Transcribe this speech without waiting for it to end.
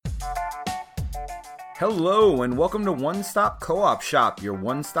Hello, and welcome to One Stop Co-op Shop, your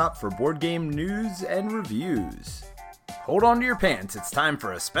one stop for board game news and reviews. Hold on to your pants, it's time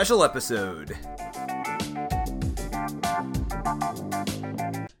for a special episode.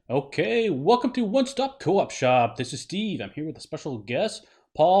 Okay, welcome to One Stop Co-op Shop. This is Steve. I'm here with a special guest,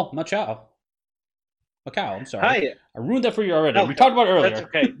 Paul Macau. I'm sorry. Hi. I ruined that for you already. Malco. We talked about it earlier. That's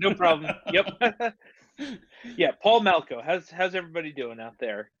okay. No problem. Yep. Yeah, Paul Malco. How's everybody doing out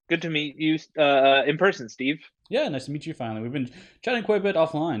there? Good to meet you in person, Steve. Yeah, nice to meet you finally. We've been chatting quite a bit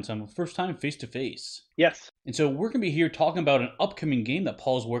offline, so first time face-to-face. Yes. And so we're going to be here talking about an upcoming game that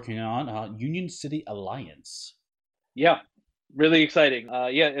Paul's working on, Union City Alliance. Yeah, really exciting.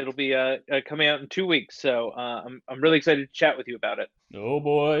 It'll be coming out in 2 weeks, so I'm really excited to chat with you about it. Oh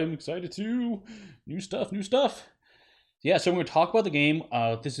boy, I'm excited too. New stuff. Yeah, so we're going to talk about the game.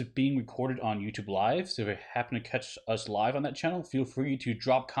 This is being recorded on YouTube Live, so if you happen to catch us live on that channel, feel free to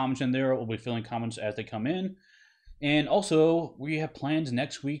drop comments in there. We'll be filling comments as they come in. And also, we have plans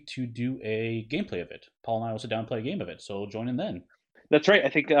next week to do a gameplay of it. Paul and I will sit down and play a game of it, so join in then. That's right. I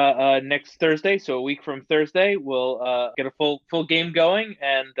think next Thursday, so a week from Thursday, we'll get a full game going,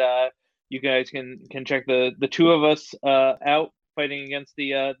 and you guys can check the two of us out fighting against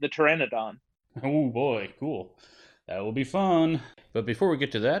the Pteranodon. Oh boy, cool. That will be fun. But before we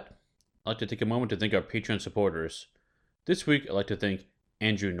get to that, I'd like to take a moment to thank our Patreon supporters. This week, I'd like to thank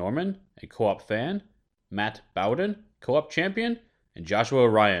Andrew Norman, a co-op fan, Matt Bowden, co-op champion, and Joshua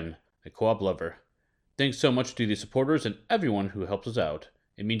Ryan, a co-op lover. Thanks so much to the supporters and everyone who helps us out.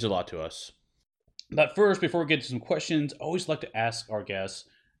 It means a lot to us. But first, before we get to some questions, I always like to ask our guests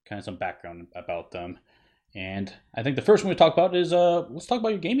kind of some background about them. And I think the first one we talk about is, let's talk about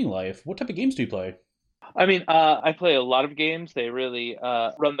your gaming life. What type of games do you play? I mean, I play a lot of games. They really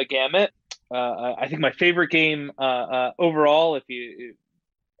run the gamut. I think my favorite game overall, if you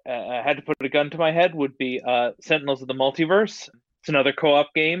had to put a gun to my head, would be Sentinels of the Multiverse. It's another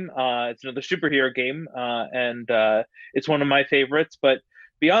co-op game. It's another superhero game, and it's one of my favorites. But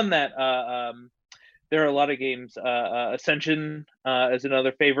beyond that, there are a lot of games. Ascension is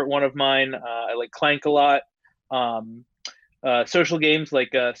another favorite one of mine. I like Clank a lot. Social games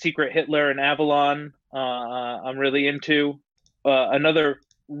like Secret Hitler and Avalon, I'm really into. Another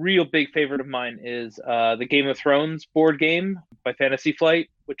real big favorite of mine is the Game of Thrones board game by Fantasy Flight,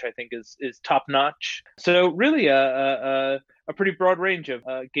 which I think is top notch. So really a pretty broad range of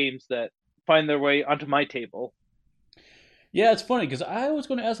games that find their way onto my table. Yeah, it's funny because I was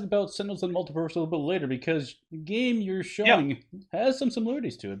going to ask about Sentinels of the Multiverse a little bit later because the game you're showing has some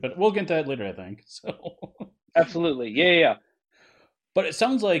similarities to it, but we'll get to that later, I think. So Absolutely, yeah. But it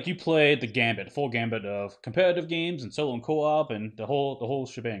sounds like you played the gambit, full gambit of competitive games and solo and co-op and the whole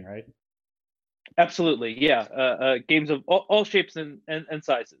shebang, right? Absolutely, yeah. Games of all shapes and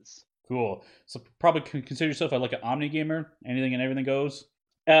sizes. Cool. So probably consider yourself like an omni gamer. Anything and everything goes.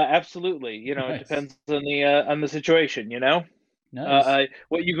 Absolutely. Nice. It depends on the situation. Nice.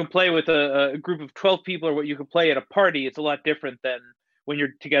 What you can play with a group of 12 people or what you can play at a party, it's a lot different than when you're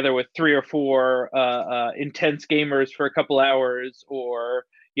together with 3 or 4 intense gamers for a couple hours, or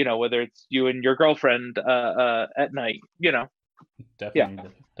whether it's you and your girlfriend at night.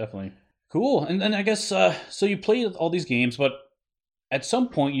 Definitely. Cool. And then I guess so you played all these games, but at some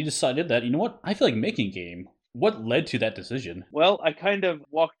point you decided that, you know what, I feel like making a game. What led to that decision? Well, I kind of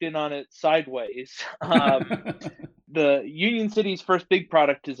walked in on it sideways. The Union City's first big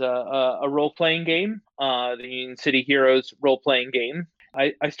product is a role-playing game, the Union City Heroes role-playing game.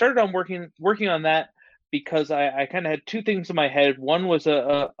 I started on working on that because I kind of had 2 things in my head. One was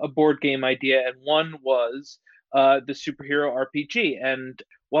a board game idea, and one was the superhero RPG. And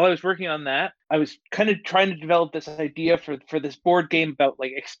while I was working on that, I was kind of trying to develop this idea for this board game about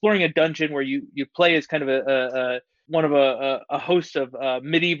like exploring a dungeon where you play as kind of a host of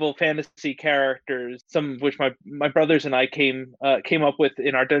medieval fantasy characters, some of which my brothers and I came up with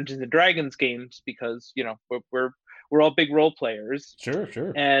in our Dungeons and Dragons games because we're all big role players.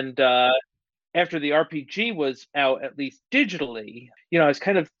 Sure. And after the RPG was out, at least digitally, I was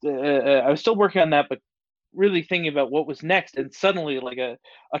kind of I was still working on that, but really thinking about what was next. And suddenly, like a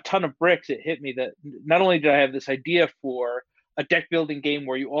ton of bricks, it hit me that not only did I have this idea for a deck building game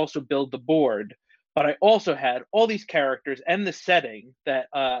where you also build the board, but I also had all these characters and the setting that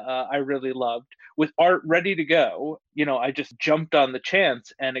I really loved with art ready to go. I just jumped on the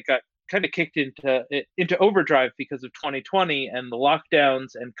chance, and it got kind of kicked into overdrive because of 2020 and the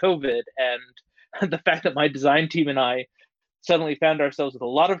lockdowns and COVID, and the fact that my design team and I suddenly found ourselves with a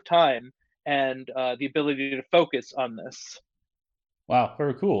lot of time and the ability to focus on this. Wow,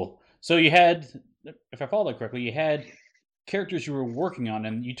 very cool. So you had, if I followed that correctly, you had characters you were working on,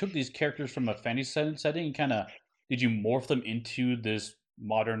 and you took these characters from a fantasy setting and kind of did you morph them into this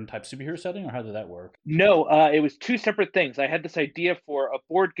modern type superhero setting, or how did that work? No, it was two separate things. I had this idea for a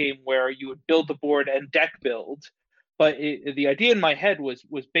board game where you would build the board and deck build, but the idea in my head was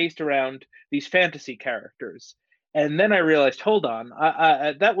based around these fantasy characters. And then I realized, hold on,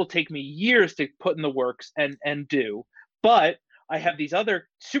 that will take me years to put in the works and do. But I have these other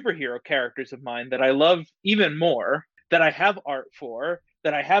superhero characters of mine that I love even more, that I have art for,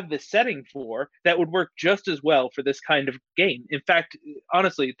 that I have this setting for, that would work just as well for this kind of game. In fact,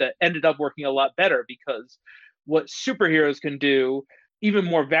 honestly, that ended up working a lot better because what superheroes can do even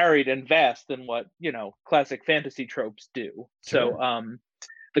more varied and vast than what classic fantasy tropes do. Sure. So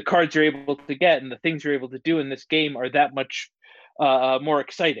the cards you're able to get and the things you're able to do in this game are that much more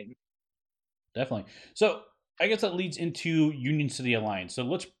exciting. Definitely. So I guess that leads into Union City Alliance. So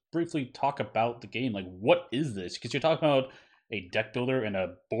let's briefly talk about the game. Like, what is this? Because you're talking about a deck builder and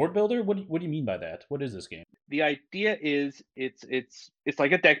a board builder. What do you mean by that? What is this game? The idea is it's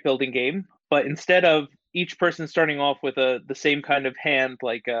like a deck building game, but instead of each person starting off with the same kind of hand,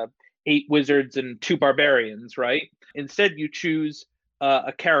 like 8 wizards and 2 barbarians, right? Instead, you choose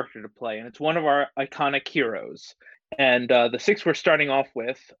a character to play, and it's one of our iconic heroes. And the 6 we're starting off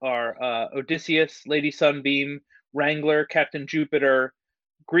with are Odysseus, Lady Sunbeam, Wrangler, Captain Jupiter,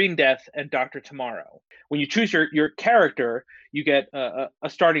 Green Death, and Dr. Tomorrow. When you choose your character, you get a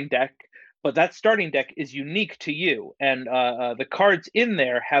starting deck, but that starting deck is unique to you. And the cards in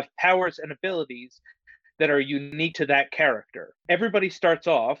there have powers and abilities that are unique to that character. Everybody starts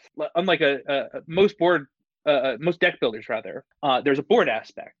off, unlike most deck builders, rather, there's a board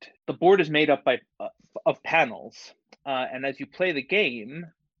aspect. The board is made up of panels. And as you play the game,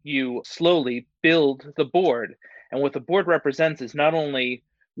 you slowly build the board. And what the board represents is not only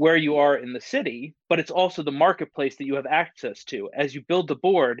where you are in the city, but it's also the marketplace that you have access to. As you build the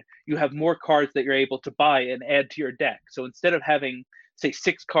board, you have more cards that you're able to buy and add to your deck. So instead of having, say,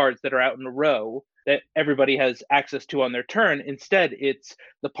 6 cards that are out in a row that everybody has access to on their turn, instead it's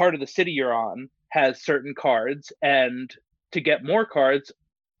the part of the city you're on has certain cards, and to get more cards,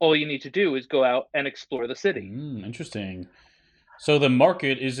 all you need to do is go out and explore the city. Interesting. So the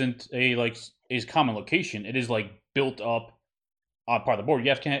market isn't a common location. It is like built up on part of the board.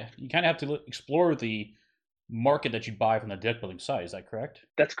 You kind of have to explore the market that you buy from the deck building side. Is that correct?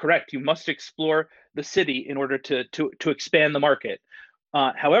 That's correct. You must explore the city in order to expand the market.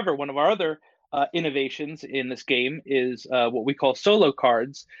 However, one of our other innovations in this game is what we call solo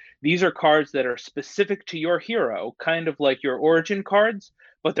cards. These are cards that are specific to your hero, kind of like your origin cards,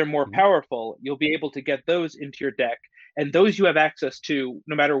 but they're more powerful. You'll be able to get those into your deck, and those you have access to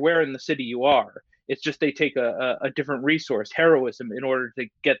no matter where in the city you are. It's just they take a different resource, heroism, in order to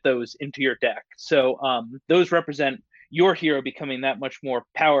get those into your deck. So those represent your hero becoming that much more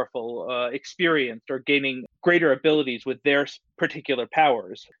powerful, experienced, or gaining greater abilities with their particular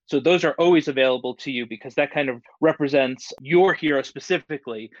powers. So those are always available to you because that kind of represents your hero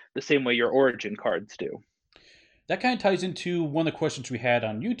specifically the same way your origin cards do. That kind of ties into one of the questions we had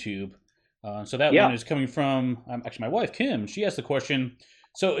on YouTube. So that one is coming from actually my wife, Kim. She asked the question,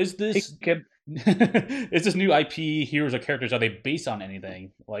 so is this... Hey, Kim. Is this new IP, heroes or characters, are they based on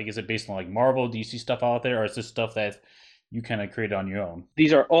anything? Like, is it based on like Marvel, DC stuff out there, or is this stuff that you kind of created on your own?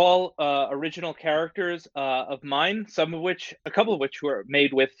 These are all original characters of mine, a couple of which were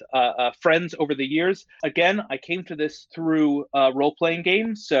made with friends over the years. Again, I came to this through role-playing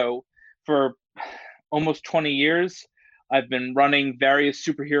games. So for almost 20 years, I've been running various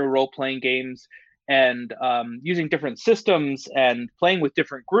superhero role-playing games and using different systems and playing with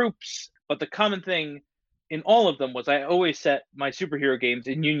different groups. But the common thing in all of them was I always set my superhero games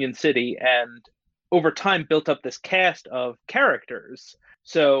in Union City, and over time built up this cast of characters.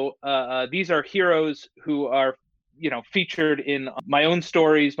 So these are heroes who are, featured in my own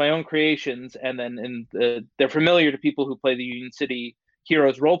stories, my own creations, and then they're familiar to people who play the Union City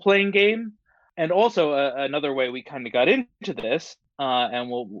Heroes role-playing game. And also another way we kind of got into this,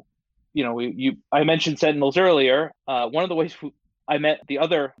 and I mentioned Sentinels earlier. One of the ways I met the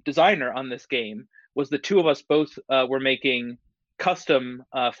other designer on this game was the two of us both were making custom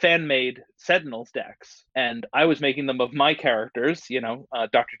fan-made Sentinels decks, and I was making them of my characters,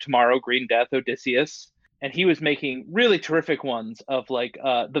 Dr. Tomorrow, Green Death, Odysseus, and he was making really terrific ones of like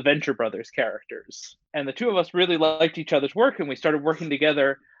the Venture Brothers characters. And the two of us really liked each other's work, and we started working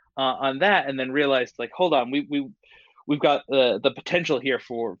together on that, and then realized, like, hold on, we've got the potential here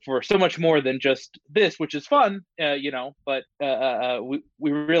for so much more than just this, which is fun, but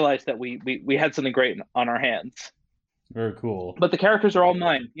we realized that we had something great on our hands. Very cool. But the characters are all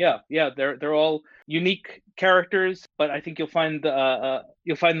mine. Yeah, yeah, they're all unique characters, but I think you'll find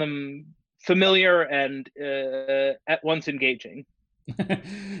them familiar and at once engaging.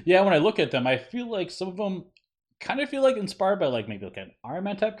 Yeah, when I look at them, I feel like some of them kind of feel like inspired by like maybe like an Iron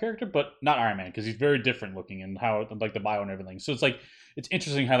Man type character, but not Iron Man because he's very different looking and how like the bio and everything. So it's like it's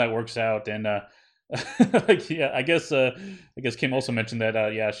interesting how that works out. And like yeah, I guess Kim also mentioned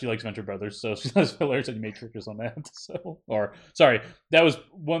that yeah she likes Venture Brothers, so she's hilarious that you made characters on that. So or sorry, that was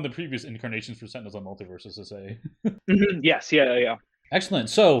one of the previous incarnations for Sentinels on Multiverses to say. Yes, yeah, yeah. Excellent.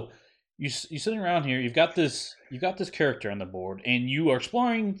 So you sitting around here. You've got this character on the board, and you are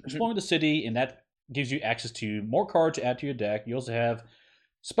exploring the city, and that gives you access to more cards to add to your deck. You also have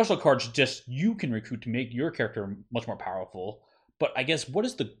special cards just you can recruit to make your character much more powerful. But I guess what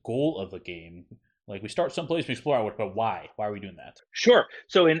is the goal of the game? Like we start someplace, we explore out, but why? Why are we doing that? Sure.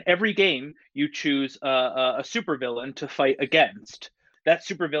 So in every game, you choose a supervillain to fight against. That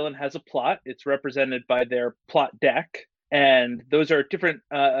supervillain has a plot. It's represented by their plot deck, and those are different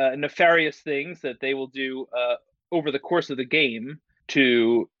nefarious things that they will do over the course of the game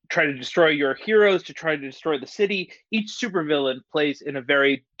to try to destroy your heroes, to try to destroy the city. Each supervillain plays in a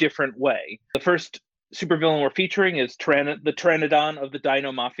very different way. The first supervillain we're featuring is the Pteranodon of the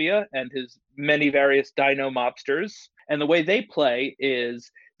Dino Mafia and his many various dino mobsters. And the way they play is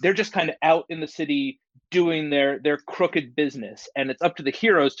they're just kind of out in the city doing their crooked business, and it's up to the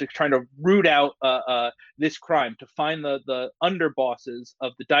heroes to try to root out this crime, to find the underbosses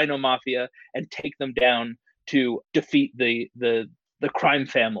of the Dino Mafia and take them down to defeat the crime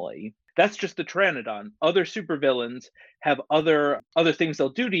family. That's just the Pteranodon. Other supervillains have other things they'll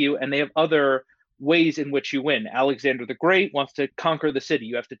do to you, and they have other ways in which you win. Alexander the Great wants to conquer the city.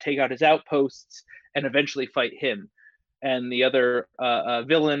 You have to take out his outposts and eventually fight him. And the other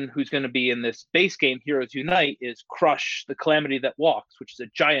villain who's going to be in this base game, Heroes Unite, is Crush, the Calamity That Walks, which is a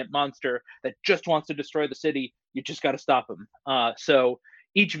giant monster that just wants to destroy the city. You just got to stop him. So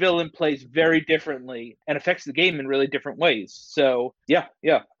each villain plays very differently and affects the game in really different ways. So yeah.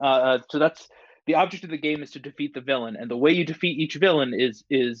 So that's the object of the game, is to defeat the villain, and the way you defeat each villain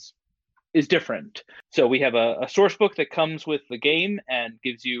is different. So we have a source book that comes with the game and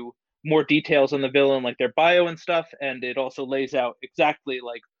gives you more details on the villain, like their bio and stuff, and it also lays out exactly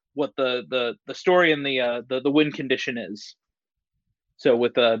like what the story and the win condition is. So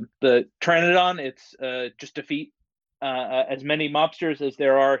with the Pteranodon, it's just defeat as many mobsters as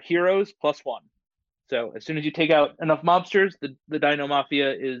there are heroes plus one. So as soon as you take out enough mobsters, the Dino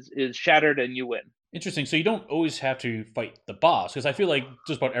Mafia is shattered and you win. Interesting. So you don't always have to fight the boss, because I feel like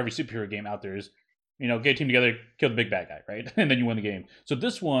just about every superhero game out there is, get a team together, kill the big bad guy, right? And then you win the game. So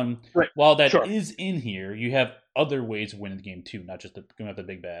this one, right, while that is in here, you have other ways of winning the game too, not just going after the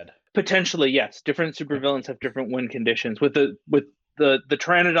big bad. Potentially, yes. Different supervillains have different win conditions. With the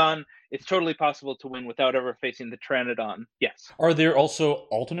Pteranodon, it's totally possible to win without ever facing the Pteranodon. Yes. Are there also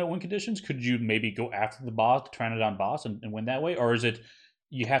alternate win conditions? Could you maybe go after the boss, the Pteranodon boss, and win that way? Or is it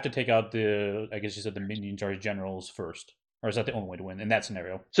you have to take out I guess you said the minions or generals first? Or is that the only way to win in that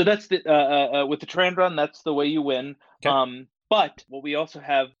scenario? So that's with the Pteranodon, that's the way you win. Okay. But what we also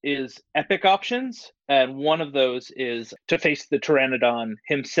have is epic options, and one of those is to face the Pteranodon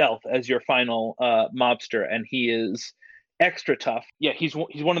himself as your final mobster, and he is extra tough. Yeah, he's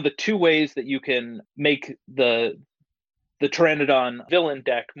one of the two ways that you can make the Pteranodon villain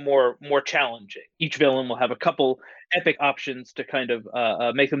deck more challenging. Each villain will have a couple epic options to kind of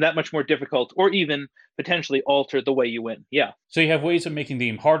make them that much more difficult, or even potentially alter the way you win. Yeah. So you have ways of making the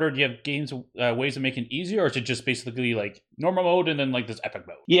game harder. Do you have ways of making it easier, or is it just basically like normal mode and then like this epic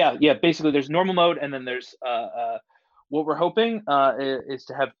mode? Yeah. Basically, there's normal mode, and then there's what we're hoping is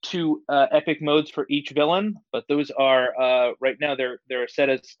to have two epic modes for each villain, but those are right now they're set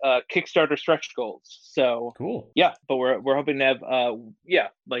as Kickstarter stretch goals. So cool. Yeah, but we're hoping to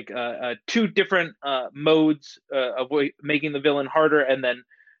have two different modes of making the villain harder, and then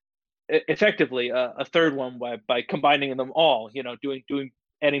effectively a third one by combining them all. Doing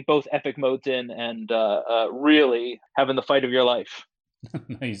adding both epic modes in and really having the fight of your life.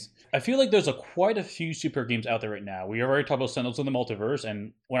 Nice. I feel like there's quite a few super games out there right now. We already talked about Sentinels in the Multiverse,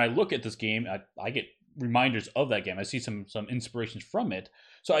 and when I look at this game, I get reminders of that game. I see some inspirations from it.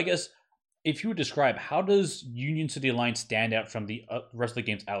 So I guess if you would describe, how does Union City Alliance stand out from the rest of the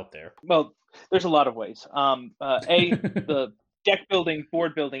games out there? Well, there's a lot of ways. The deck building,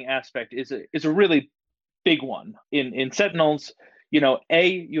 board building aspect is a really big one. In Sentinels, you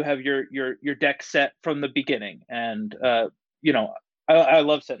have your deck set from the beginning, and I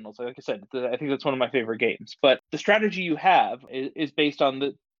love Sentinels. Like I said, I think that's one of my favorite games. But the strategy you have is based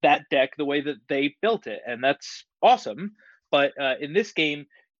on that deck, the way that they built it, and that's awesome. But in this game,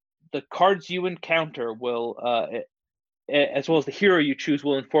 the cards you encounter will, as well as the hero you choose,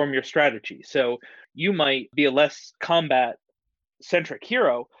 will inform your strategy. So you might be a less combat-centric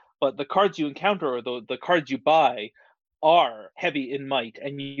hero, but the cards you encounter or the cards you buy are heavy in might,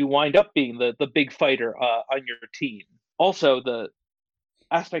 and you wind up being the big fighter on your team. Also, the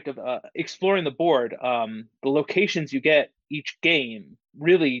aspect of exploring the board, the locations you get each game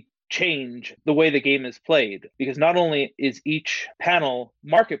really change the way the game is played, because not only is each panel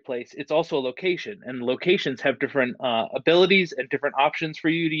marketplace, it's also a location, and locations have different abilities and different options for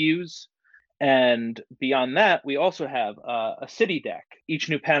you to use. And beyond that, we also have a city deck. Each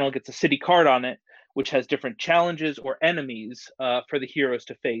new panel gets a city card on it, which has different challenges or enemies for the heroes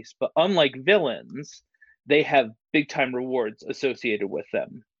to face. But unlike villains, they have big time rewards associated with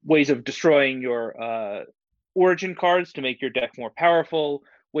them. Ways of destroying your origin cards to make your deck more powerful,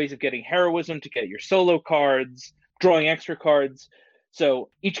 ways of getting heroism to get your solo cards, drawing extra cards. So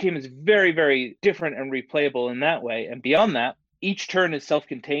each game is very, very different and replayable in that way. And beyond that, each turn is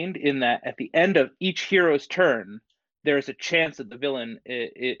self-contained in that at the end of each hero's turn, there's a chance that the villain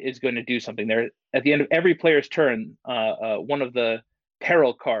is going to do something. There, at the end of every player's turn, one of the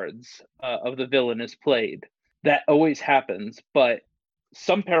peril cards of the villain is played. That always happens, but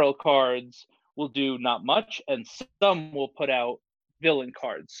some peril cards will do not much, and some will put out villain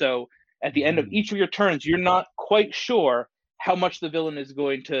cards. So at the end of each of your turns, you're not quite sure how much the villain is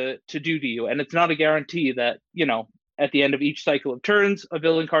going to do to you, and it's not a guarantee that, you know, at the end of each cycle of turns, a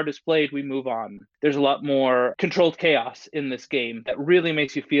villain card is played, we move on. There's a lot more controlled chaos in this game that really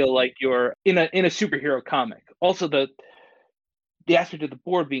makes you feel like you're in a superhero comic. Also, the aspect of the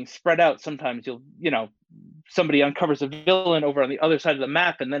board being spread out, sometimes somebody uncovers a villain over on the other side of the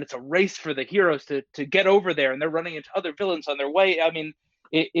map, and then it's a race for the heroes to get over there, and they're running into other villains on their way. I mean,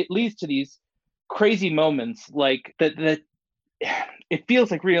 it leads to these crazy moments like that it feels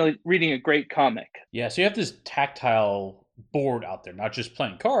like really reading a great comic. Yeah, so you have this tactile board out there, not just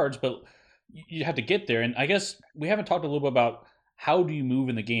playing cards, but you have to get there. And I guess we haven't talked a little bit about how do you move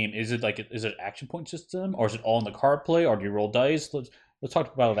in the game. Is it an action point system, or is it all in the card play, or do you roll dice? Let's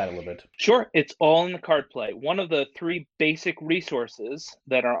talk about that a little bit. Sure, it's all in the card play. One of the 3 basic resources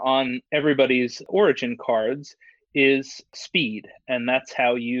that are on everybody's origin cards is speed, and that's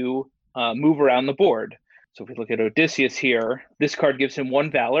how you move around the board. So if we look at Odysseus here, this card gives him 1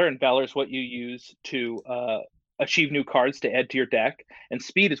 Valor, and Valor is what you use to achieve new cards to add to your deck, and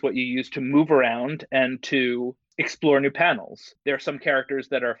speed is what you use to move around and to explore new panels. There are some characters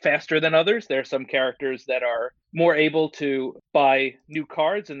that are faster than others. There are some characters that are more able to buy new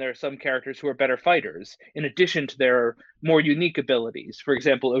cards, and there are some characters who are better fighters, in addition to their more unique abilities. For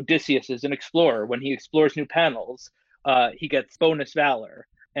example, Odysseus is an explorer. When he explores new panels, he gets bonus Valor,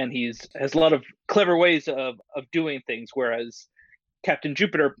 and has a lot of clever ways of doing things, whereas Captain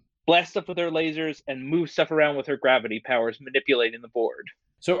Jupiter blasts stuff with her lasers and moves stuff around with her gravity powers, manipulating the board.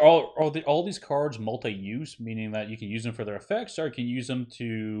 So are all these cards multi-use, meaning that you can use them for their effects, or you can use them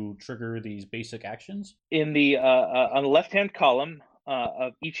to trigger these basic actions? In the on the left-hand column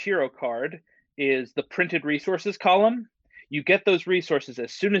of each hero card is the printed resources column. You get those resources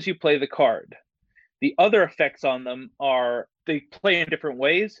as soon as you play the card. The other effects on them they play in different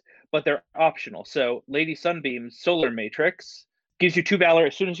ways, but they're optional. So Lady Sunbeam's Solar Matrix gives you 2 Valor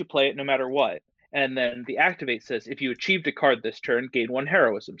as soon as you play it, no matter what. And then the activate says, if you achieved a card this turn, gain 1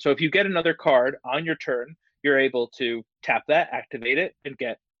 heroism. So if you get another card on your turn, you're able to tap that, activate it, and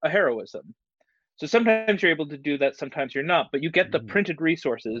get a heroism. So sometimes you're able to do that, sometimes you're not, but you get the printed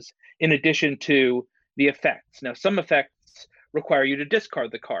resources in addition to the effects. Now, some effects require you to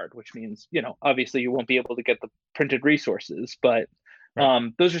discard the card, which means, obviously you won't be able to get the printed resources, but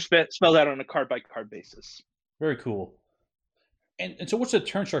those are spelled out on a card-by-card basis. Very cool. And so what's the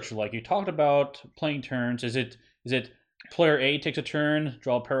turn structure like? You talked about playing turns. Is it player A takes a turn,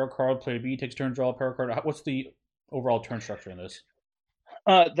 draw a peril card, player B takes a turn, draw a peril card? What's the overall turn structure in this?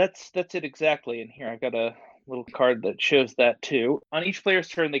 That's it exactly. And here I got a little card that shows that too. On each player's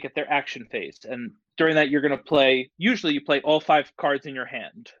turn, they get their action phase. And during that, you're going to usually you play all 5 cards in your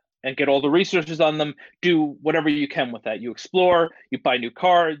hand and get all the resources on them, do whatever you can with that. You explore, you buy new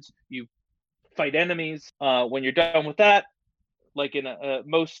cards, you fight enemies. When you're done with that, like in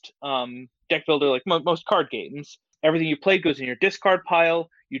most deck builder, like most card games, everything you play goes in your discard pile.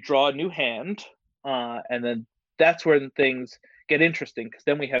 You draw a new hand, and then that's where things get interesting, because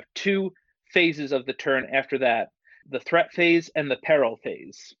then we have 2 phases of the turn after that: the threat phase and the peril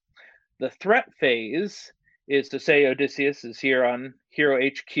phase. The threat phase is to say Odysseus is here on Hero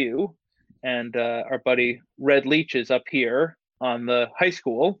HQ, and our buddy Red Leech is up here on the high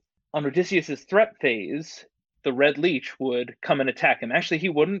school. On Odysseus's threat phase, the Red Leech would come and attack him. Actually, he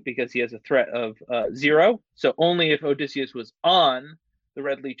wouldn't, because he has a threat of 0. So only if Odysseus was on the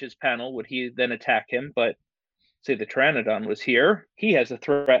Red Leech's panel would he then attack him. But say the Pteranodon was here, he has a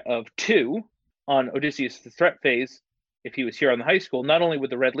threat of 2 on Odysseus' threat phase. If he was here on the high school, not only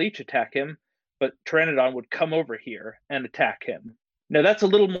would the Red Leech attack him, but Pteranodon would come over here and attack him. Now that's a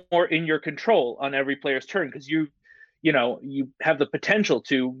little more in your control on every player's turn, because you have the potential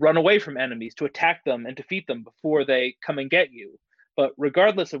to run away from enemies, to attack them and defeat them before they come and get you. But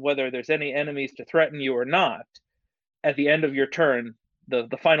regardless of whether there's any enemies to threaten you or not, at the end of your turn, the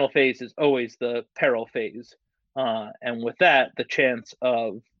final phase is always the peril phase. And with that, the chance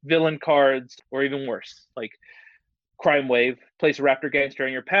of villain cards, or even worse, like Crime Wave, place a Raptor Gangster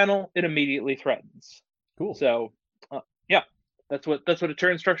on your panel, it immediately threatens. Cool. So, yeah, that's what a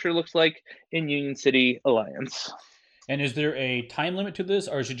turn structure looks like in Union City Alliance. And is there a time limit to this,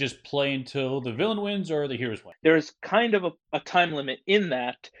 or is it just play until the villain wins or the heroes win? There's kind of a time limit in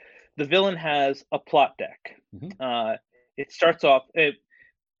that the villain has a plot deck. Mm-hmm. It starts off.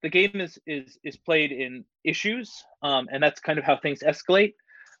 The game is played in issues, and that's kind of how things escalate.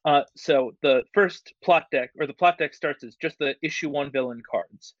 So the first plot deck, or the plot deck, starts as just the issue 1 villain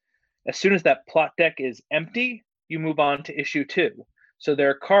cards. As soon as that plot deck is empty, you move on to issue 2. So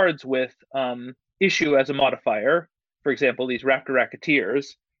there are cards with issue as a modifier. For example, these Raptor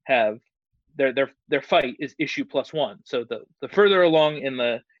Racketeers have their fight is issue +1. So the further along in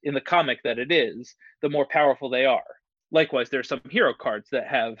the comic that it is, the more powerful they are. Likewise, there are some hero cards that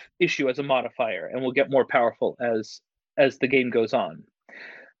have issue as a modifier and will get more powerful as the game goes on.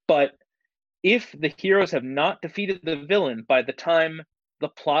 But if the heroes have not defeated the villain by the time the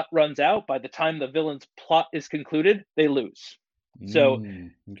plot runs out, by the time the villain's plot is concluded, they lose. So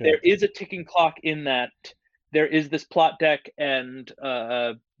okay. There is a ticking clock in that there is this plot deck, and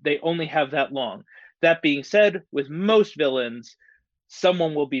they only have that long. That being said, with most villains,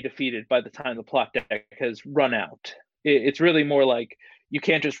 someone will be defeated by the time the plot deck has run out. It's really more like you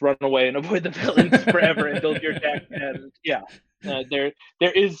can't just run away and avoid the villains forever and build your deck. And yeah, there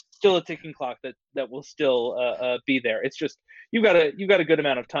is still a ticking clock that will still be there. It's just you've got a good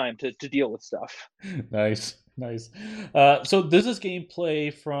amount of time to deal with stuff. Nice. So does this game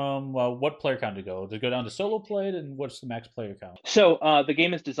play from what player count to go? Does it go down to solo play, and what's the max player count? So the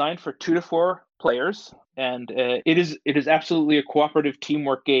game is designed for 2 to 4 players, and it is absolutely a cooperative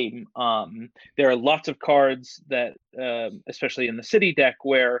teamwork game. There are lots of cards that, especially in the city deck,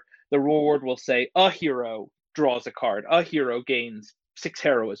 where the reward will say a hero draws a card, a hero gains 6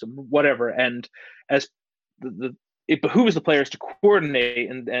 heroism, whatever, and as it behooves the players to coordinate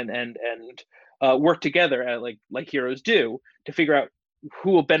and work together like heroes do, to figure out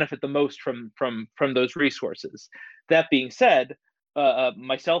who will benefit the most from those resources. That being said,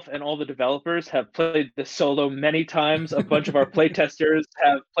 myself and all the developers have played this solo many times. A bunch of our playtesters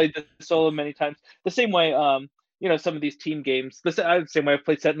have played this solo many times. The same way, some of these team games, the same way I've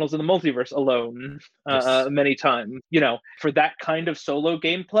played Sentinels in the Multiverse alone many times. For that kind of solo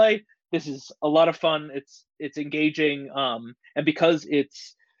gameplay, this is a lot of fun. It's engaging, and because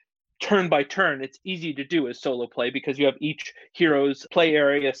it's turn by turn, it's easy to do as solo play, because you have each hero's play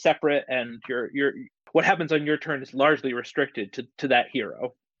area separate, and your what happens on your turn is largely restricted to that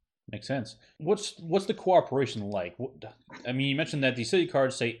hero. Makes sense. What's the cooperation like? I mean, you mentioned that the city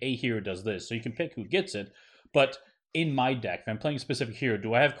cards say a hero does this, so you can pick who gets it. But in my deck, if I'm playing a specific hero,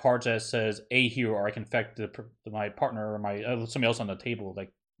 do I have cards that says a hero, or I can affect my partner or my somebody else on the table,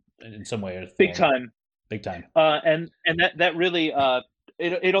 like in some way? Big time. And that really.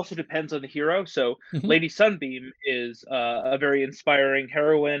 It also depends on the hero. So Lady Sunbeam is a very inspiring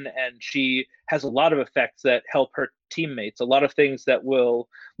heroine, and she has a lot of effects that help her teammates, a lot of things that will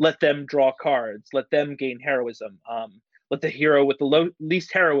let them draw cards, let them gain heroism, let the hero with the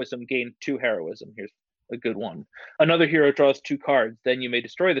least heroism gain 2 heroism. Here's a good one. Another hero draws 2 cards, then you may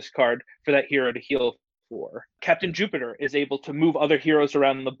destroy this card for that hero to heal for. Captain Jupiter is able to move other heroes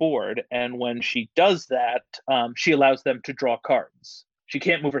around the board, and when she does that, she allows them to draw cards. She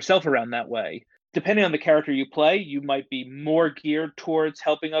can't move herself around that way. Depending on the character you play, you might be more geared towards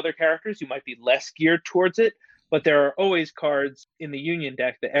helping other characters. You might be less geared towards it. But there are always cards in the Union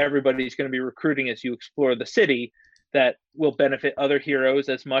deck that everybody's going to be recruiting as you explore the city that will benefit other heroes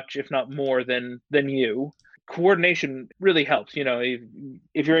as much, if not more, than you. Coordination really helps.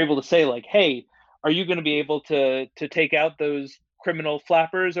 If you're able to say, like, hey, are you going to be able to take out those criminal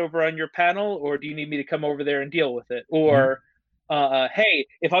flappers over on your panel, or do you need me to come over there and deal with it? Or hey,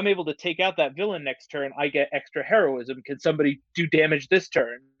 if I'm able to take out that villain next turn, I get extra heroism. Can somebody do damage this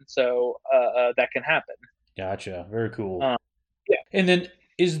turn? So that can happen. Gotcha. Very cool. Yeah. And then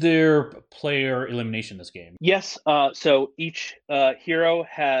Is there player elimination in this game? Yes. So each hero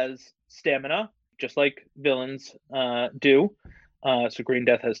has stamina, just like villains do. So Green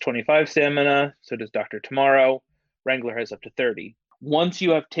Death has 25 stamina. So does Dr. Tomorrow. Wrangler has up to 30. Once you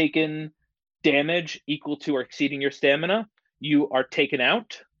have taken damage equal to or exceeding your stamina, you are taken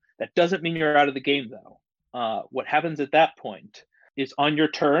out. That doesn't mean you're out of the game, though. What happens at that point is on your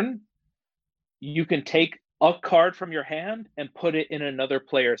turn, you can take a card from your hand and put it in another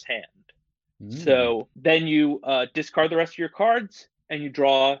player's hand. So then you discard the rest of your cards and you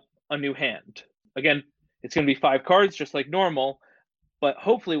draw a new hand. Again, it's going to be 5 cards just like normal, but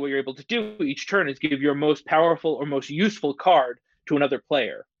hopefully what you're able to do each turn is give your most powerful or most useful card to another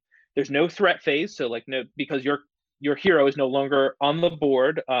player. There's no threat phase, so like no, because your hero is no longer on the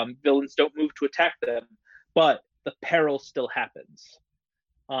board, villains don't move to attack them, but the peril still happens.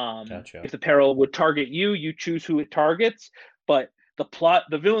 Gotcha. If the peril would target you, you choose who it targets, but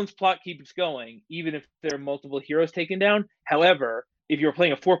the villain's plot keeps going, even if there are multiple heroes taken down. However, if you're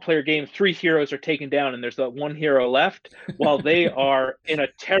playing a 4-player game, 3 heroes are taken down and there's that 1 hero left, while they are in a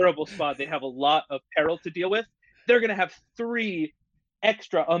terrible spot, they have a lot of peril to deal with, they're going to have 3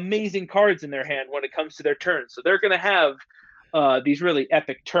 extra amazing cards in their hand when it comes to their turn. So they're going to have these really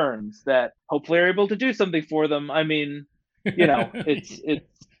epic turns that hopefully are able to do something for them. I mean, it's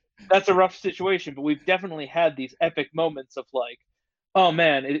that's a rough situation, but we've definitely had these epic moments of like, oh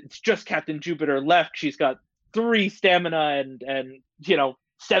man, it's just Captain Jupiter left. She's got 3 stamina and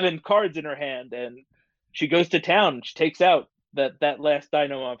 7 cards in her hand, and she goes to town and she takes out that last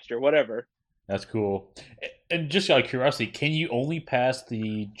dino monster, whatever. That's cool. And just out of curiosity, can you only pass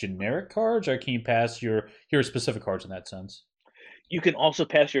the generic cards, or can you pass your hero specific cards in that sense? You can also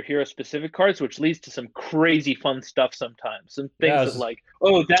pass your hero specific cards, which leads to some crazy fun stuff sometimes. Some things that like,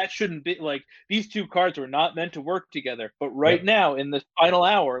 oh, that shouldn't be, like, these 2 cards were not meant to work together. But right now, in this final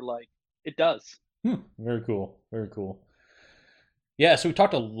hour, like, it does. Very cool. Very cool. Yeah, so we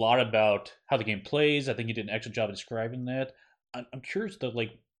talked a lot about how the game plays. I think you did an excellent job of describing that. I'm curious, though,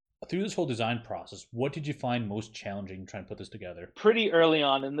 like, through this whole design process, what did you find most challenging trying to put this together? Pretty early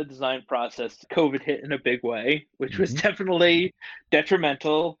on in the design process, COVID hit in a big way, which was definitely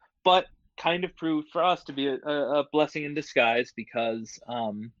detrimental, but kind of proved for us to be a blessing in disguise, because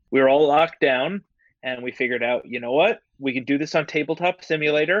we were all locked down and we figured out, you know what, we can do this on Tabletop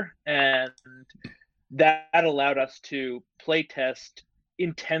Simulator, and that allowed us to play test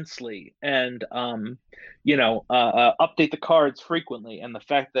intensely and update the cards frequently. And the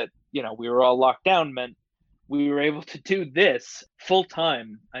fact that we were all locked down meant we were able to do this full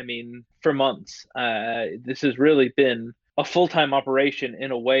time. I mean, for months. This has really been a full-time operation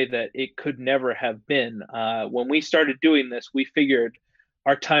in a way that it could never have been. When we started doing this, we figured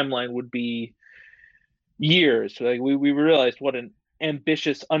our timeline would be years. Like we realized what an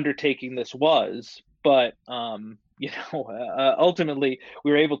ambitious undertaking this was, but ultimately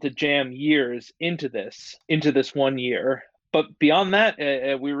we were able to jam years into this 1 year. But beyond that,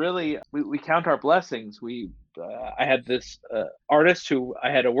 we count our blessings. I had this artist who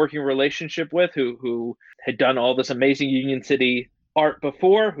I had a working relationship with, who had done all this amazing Union City art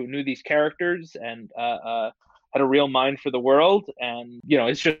before, who knew these characters and had a real mind for the world. And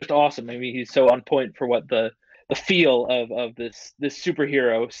it's just awesome. I mean, he's so on point for what the feel of this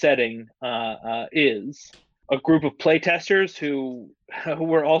superhero setting is. A group of playtesters who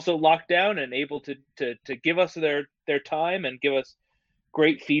were also locked down and able to give us their time and give us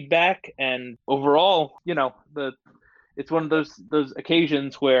great feedback. And overall, it's one of those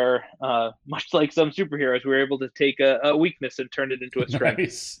occasions where, much like some superheroes, we're able to take a weakness and turn it into a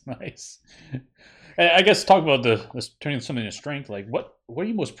strength. Nice. And I guess talk about this turning something into strength. Like, what are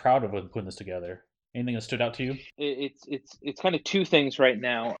you most proud of when putting this together? Anything that stood out to you? It's kind of 2 things right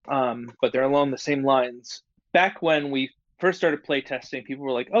now, but they're along the same lines. Back when we first started playtesting, people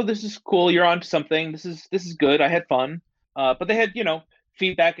were like, "Oh, this is cool. You're onto something. This is good. I had fun." But they had,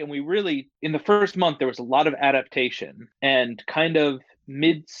 feedback, and we really, in the first month, there was a lot of adaptation. And kind of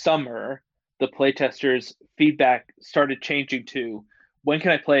midsummer, the playtesters' feedback started changing to, "When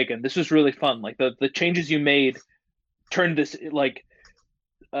can I play again? This was really fun. Like the changes you made turned this like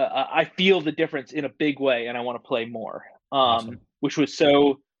I feel the difference in a big way, and I want to play more." Awesome. Which was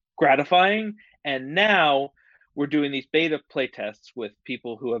so gratifying. And now we're doing these beta playtests with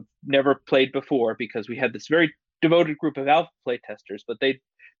people who have never played before, because we had this very devoted group of alpha playtesters, but they'd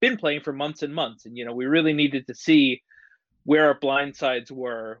been playing for months and months. And, we really needed to see where our blind sides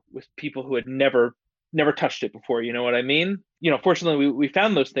were with people who had never touched it before. You know what I mean? Fortunately, we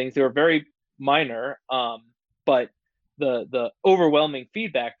found those things. They were very minor, but the overwhelming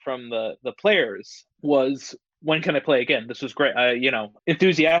feedback from the players was when can I play again? This was great.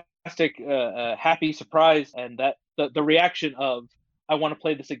 Enthusiastic, happy, surprised, and that the reaction of I want to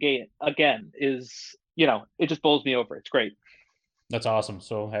play this again is, it just bowls me over. It's great. That's awesome.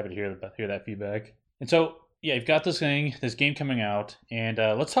 So happy to hear that feedback. And so, yeah, you've got this game coming out, and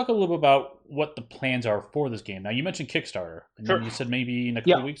let's talk a little bit about what the plans are for this game. Now, you mentioned Kickstarter, and Sure. then you said maybe in a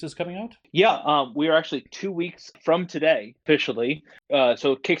couple of weeks it's coming out. Yeah, we are actually 2 weeks from today officially.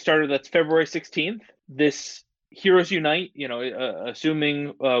 So Kickstarter, that's February 16th. This Heroes Unite,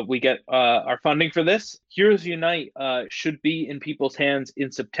 assuming we get our funding for this, Heroes Unite should be in people's hands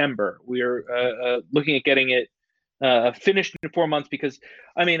in September. We are looking at getting it finished in 4 months because,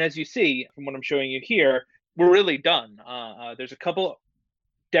 I mean, as you see from what I'm showing you here, we're really done. There's a couple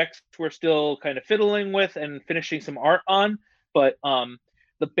decks we're still kind of fiddling with and finishing some art on, but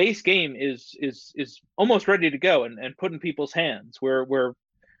the base game is almost ready to go and put in people's hands.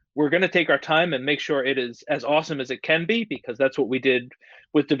 We're going to take our time and make sure it is as awesome as it can be, because that's what we did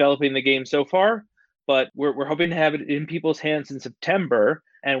with developing the game so far. But we're hoping to have it in people's hands in September,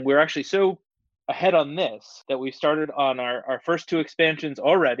 and we're actually so ahead on this that we started on our first 2 expansions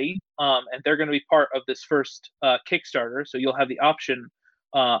already, and they're going to be part of this first Kickstarter. So you'll have the option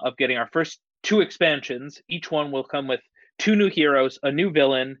of getting our first 2 expansions. Each one will come with 2 new heroes, a new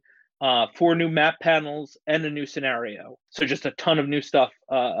villain, 4 new map panels, and a new scenario. So just a ton of new stuff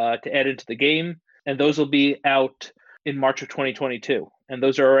to add into the game, and those will be out in March of 2022. And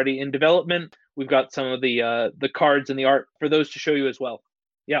those are already in development. We've got some of the cards and the art for those to show you as well.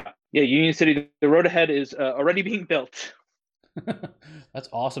 Yeah, Union City, the road ahead is already being built. That's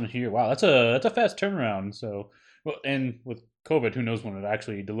awesome to hear. Wow, that's a fast turnaround. So, well, and with COVID, who knows when it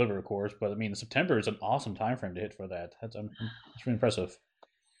actually deliver, of course. But I mean, September is an awesome time frame to hit for that. That's really impressive.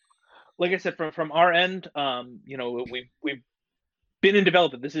 Like I said, from our end, we've been in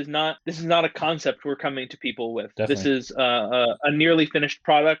development. This is not a concept we're coming to people with. Definitely. This is a nearly finished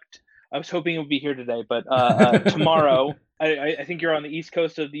product. I was hoping it would be here today, but tomorrow. I think you're on the east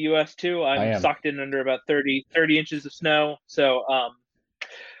coast of the U.S. too. I'm socked in under about 30 inches of snow. So,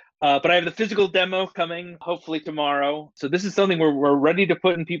 but I have the physical demo coming hopefully tomorrow. So this is something we're ready to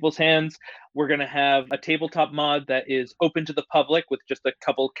put in people's hands. We're going to have a tabletop mod that is open to the public with just a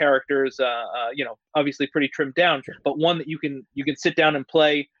couple characters, obviously pretty trimmed down, but one that you can sit down and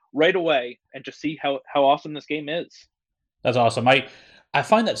play right away and just see how awesome this game is. That's awesome. I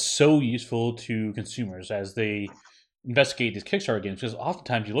find that so useful to consumers as they investigate these Kickstarter games, because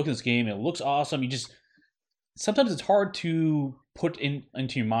oftentimes you look at this game and it looks awesome. Sometimes it's hard to put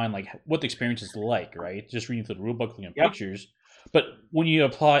into your mind like what the experience is like, right? Just reading through the rulebook, looking at pictures. But when you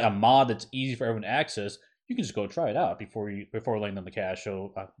apply a mod that's easy for everyone to access, you can just go try it out before laying down the cash.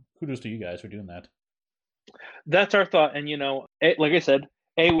 So kudos to you guys for doing that. That's our thought, and like I said,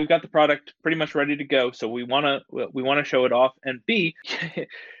 A, we've got the product pretty much ready to go, so we want to show it off, and B,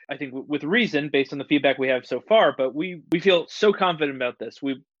 I think with reason, based on the feedback we have so far, but we feel so confident about this.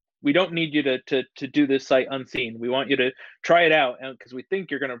 We don't need you to do this sight unseen. We want you to try it out, and because we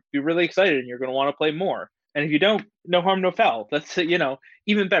think you're going to be really excited and you're going to want to play more. And if you don't, no harm, no foul. That's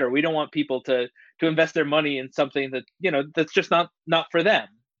even better. We don't want people to invest their money in something that that's just not for them.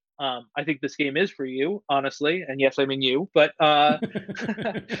 I think this game is for you, honestly, and yes, I mean you. But if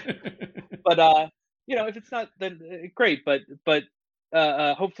it's not, then great. But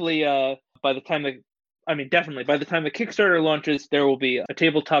hopefully, by the time definitely by the time the Kickstarter launches, there will be a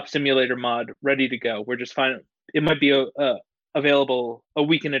tabletop simulator mod ready to go. We're just fine. It might be available a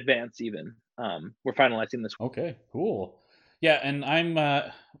week in advance, even. We're finalizing this. Okay, cool. Yeah, and I'm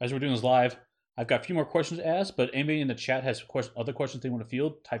as we're doing this live, I've got a few more questions to ask, but anybody in the chat has other questions they want to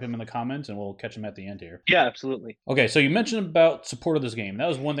field, type them in the comments, and we'll catch them at the end here. Yeah, absolutely. Okay, so you mentioned about support of this game. That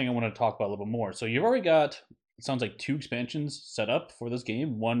was one thing I wanted to talk about a little bit more. So you've already got, it sounds like 2 expansions set up for this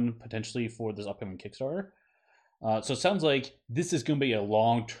game, one potentially for this upcoming Kickstarter. So it sounds like this is going to be a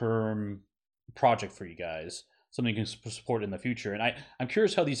long-term project for you guys, something you can support in the future. And I'm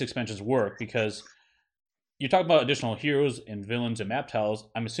curious how these expansions work, because you're talking about additional heroes and villains and map tiles.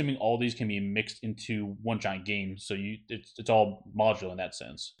 I'm assuming all these can be mixed into one giant game, so it's all modular in that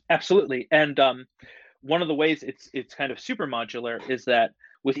sense. Absolutely, and one of the ways it's kind of super modular is that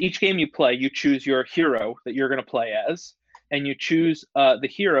with each game you play, you choose your hero that you're going to play as, and you choose the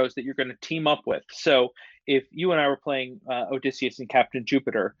heroes that you're going to team up with. So if you and I were playing Odysseus and Captain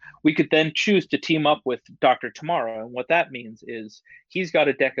Jupiter, we could then choose to team up with Dr. Tomorrow, and what that means is he's got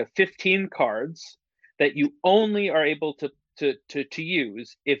a deck of 15 cards that you only are able to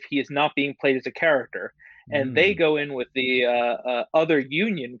use if he is not being played as a character. And they go in with the other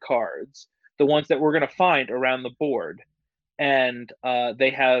Union cards, the ones that we're going to find around the board. And they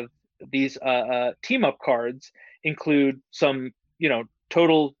have these team up cards include some,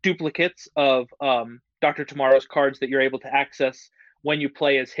 total duplicates of Dr. Tomorrow's cards that you're able to access when you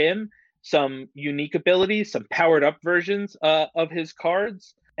play as him, some unique abilities, some powered up versions of his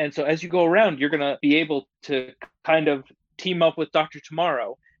cards. And so as you go around, you're going to be able to kind of team up with Dr.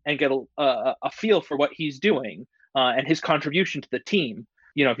 Tomorrow and get a feel for what he's doing and his contribution to the team.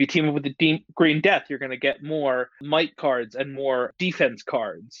 If you team up with the Green Death, you're going to get more might cards and more defense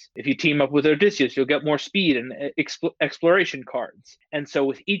cards. If you team up with Odysseus, you'll get more speed and exploration cards. And so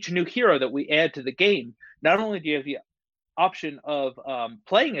with each new hero that we add to the game, not only do you have the option of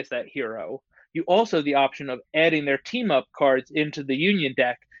playing as that hero, you also have the option of adding their team up cards into the Union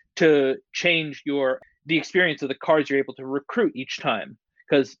deck to change the experience of the cards you're able to recruit each time.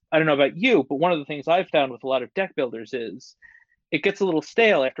 Because I don't know about you, but one of the things I've found with a lot of deck builders is it gets a little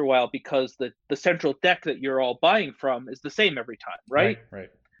stale after a while because the central deck that you're all buying from is the same every time, right? Right.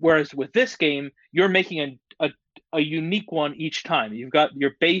 Whereas with this game, you're making a unique one each time. You've got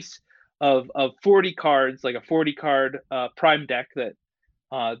your base of 40 cards, like a 40 card prime deck that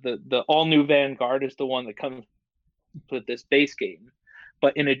the all new Vanguard is the one that comes with this base game.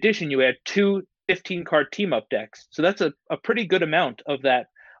 But in addition, you add 2 15 card team up decks. So that's a pretty good amount of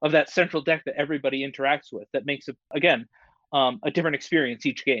that central deck that everybody interacts with. That makes it, again, a different experience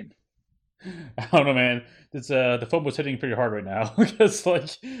each game. I don't know, man. It's the phone was hitting pretty hard right now because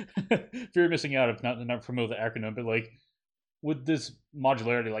if you're missing out, if not familiar with the acronym, but with this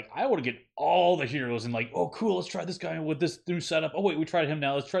modularity, I want to get all the heroes and oh cool, let's try this guy with this new setup. Oh wait, we tried him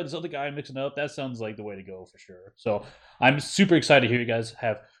now. Let's try this other guy and mix it up. That sounds like the way to go for sure. So I'm super excited to hear you guys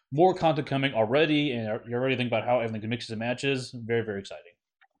have more content coming already, and you're already thinking about how everything mixes and matches. Very, very exciting.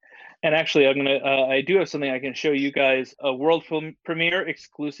 And actually, I do have something I can show you guys. A world premiere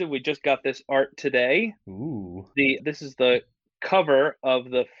exclusive. We just got this art today. Ooh. This is the cover of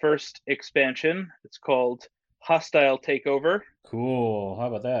the first expansion. It's called Hostile Takeover. Cool. How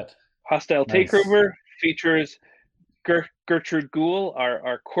about that? Hostile Takeover features Gertrude Ghoul,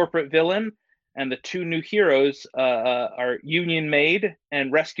 our corporate villain, and the 2 new heroes are Union Maid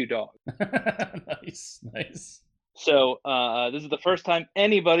and Rescue Dog. Nice. So this is the first time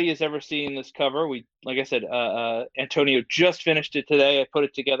anybody has ever seen this cover. Like I said, Antonio just finished it today. I put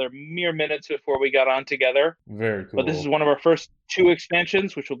it together mere minutes before we got on together. Very cool. But this is one of our first 2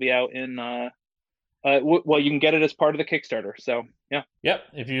 expansions, which will be out in. You can get it as part of the Kickstarter. So yeah. Yep.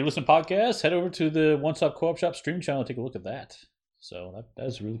 If you listen to podcasts, head over to the One Stop Co-op Shop stream channel and take a look at that. So that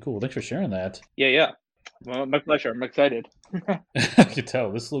is really cool. Thanks for sharing that. Yeah. Well, my pleasure. I'm excited. I can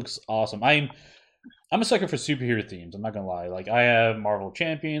tell. This looks awesome. I'm a sucker for superhero themes. I'm not gonna lie. I have Marvel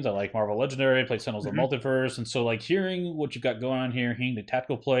Champions. I like Marvel Legendary. I play Sentinels of Multiverse, and so hearing what you've got going on here, hearing the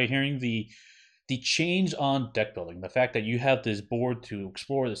tactical play, hearing the change on deck building, the fact that you have this board to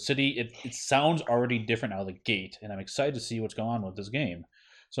explore the city, it sounds already different out of the gate, and I'm excited to see what's going on with this game.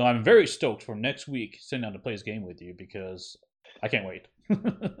 So I'm very stoked for next week sitting down to play this game with you because I can't wait.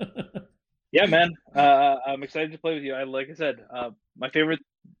 Yeah, man. I'm excited to play with you. Like I said, my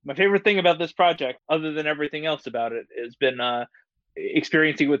favorite thing about this project, other than everything else about it, has been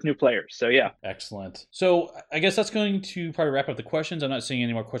experiencing with new players. So yeah. Excellent. So I guess that's going to probably wrap up the questions. I'm not seeing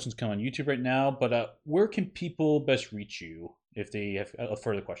any more questions come on YouTube right now, but where can people best reach you if they have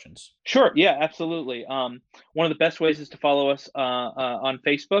further questions? Sure. Yeah, absolutely. One of the best ways is to follow us on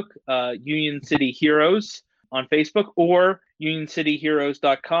Facebook, Union City Heroes on Facebook, or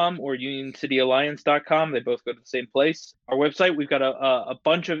UnionCityHeroes.com or UnionCityAlliance.com. They both go to the same place. Our website, we've got a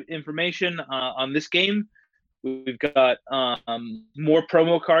bunch of information on this game. We've got more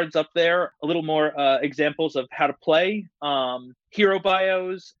promo cards up there, a little more examples of how to play, hero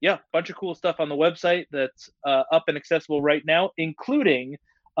bios. Yeah, a bunch of cool stuff on the website that's up and accessible right now, including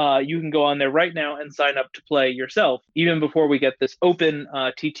you can go on there right now and sign up to play yourself. Even before we get this open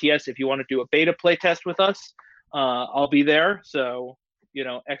TTS, if you want to do a beta play test with us, I'll be there. So,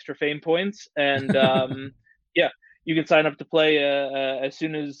 extra fame points. And yeah, you can sign up to play as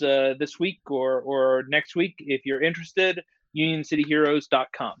soon as this week or next week if you're interested.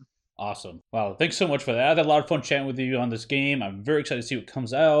 UnionCityHeroes.com. Awesome. Wow. Thanks so much for that. I had a lot of fun chatting with you on this game. I'm very excited to see what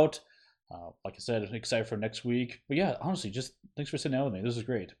comes out. Like I said, I'm excited for next week. But yeah, honestly, just thanks for sitting down with me. This is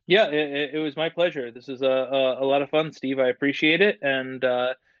great. Yeah, it was my pleasure. This is a lot of fun, Steve. I appreciate it. And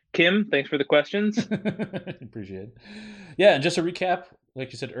Kim, thanks for the questions. Appreciate it. Yeah, and just a recap,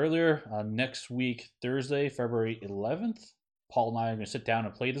 like you said earlier, next week, Thursday, February 11th, Paul and I are going to sit down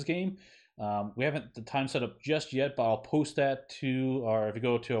and play this game. We haven't the time set up just yet, but I'll post that if you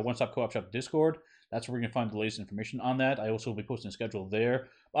go to a One Stop Co-op Shop Discord, that's where you're going to find the latest information on that. I also will be posting a schedule there.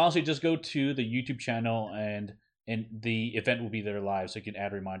 Honestly, just go to the YouTube channel and and the event will be there live, so you can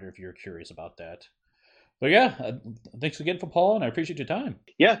add a reminder if you're curious about that. But yeah, thanks again for Paul, and I appreciate your time.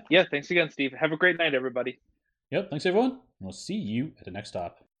 Yeah. Thanks again, Steve. Have a great night, everybody. Yep, thanks everyone. We'll see you at the next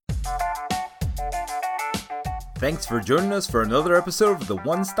stop. Thanks for joining us for another episode of the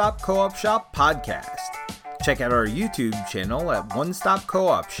One Stop Co-op Shop podcast. Check out our YouTube channel at One Stop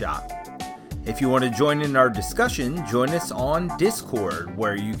Co-op Shop. If you want to join in our discussion, join us on Discord,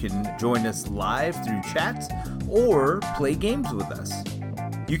 where you can join us live through chats or play games with us.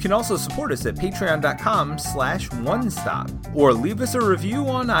 You can also support us at patreon.com/onestop or leave us a review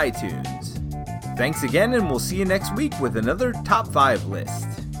on iTunes. Thanks again, and we'll see you next week with another Top 5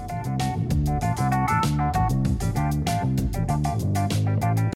 list.